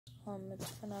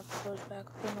It's been uploaded back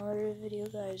with another video,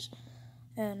 guys,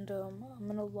 and I'm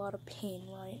in a lot of pain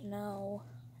right now,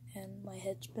 and my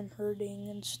head's been hurting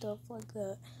and stuff like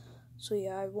that. So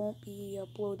yeah, I won't be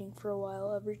uploading for a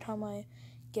while. Every time I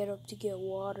get up to get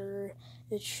water,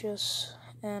 it's just,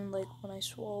 and like when I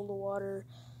swallow the water,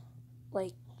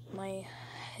 like my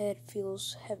head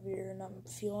feels heavier and I'm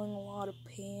feeling a lot of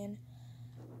pain.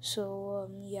 So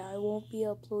yeah, I won't be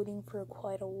uploading for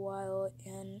quite a while,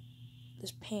 and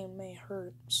this pain may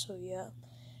hurt, so yeah.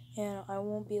 And I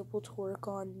won't be able to work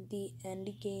on the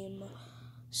end game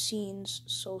scenes,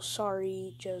 so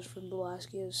sorry, Jez from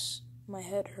Velasquez. My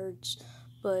head hurts,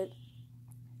 but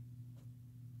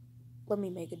let me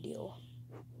make a deal.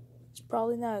 It's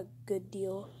probably not a good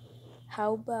deal.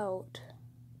 How about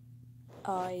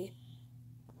I,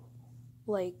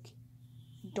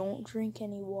 don't drink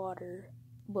any water,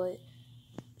 but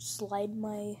slide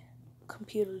my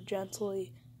computer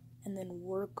gently and then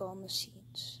work on the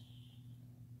scenes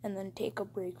and then take a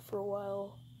break for a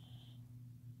while.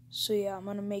 So yeah, I'm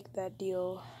gonna make that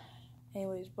deal.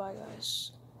 Anyways, bye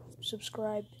guys.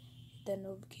 Subscribe, hit that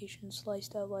notification, slice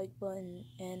that like button,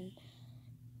 and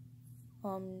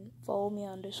follow me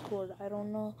on Discord. I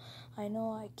know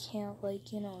I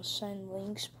can't send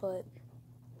links, but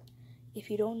if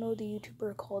you don't know the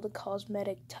YouTuber called the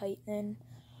Cosmetic Titan,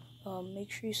 make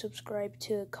sure you subscribe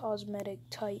to Cosmetic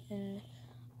Titan.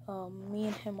 Me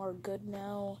and him are good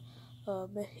now.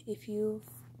 If you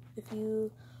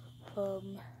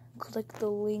click the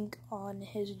link on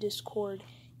his Discord,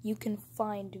 you can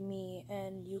find me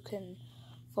and you can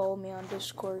follow me on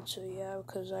Discord. So yeah,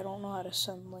 because I don't know how to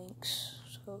send links.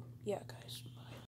 So yeah, guys.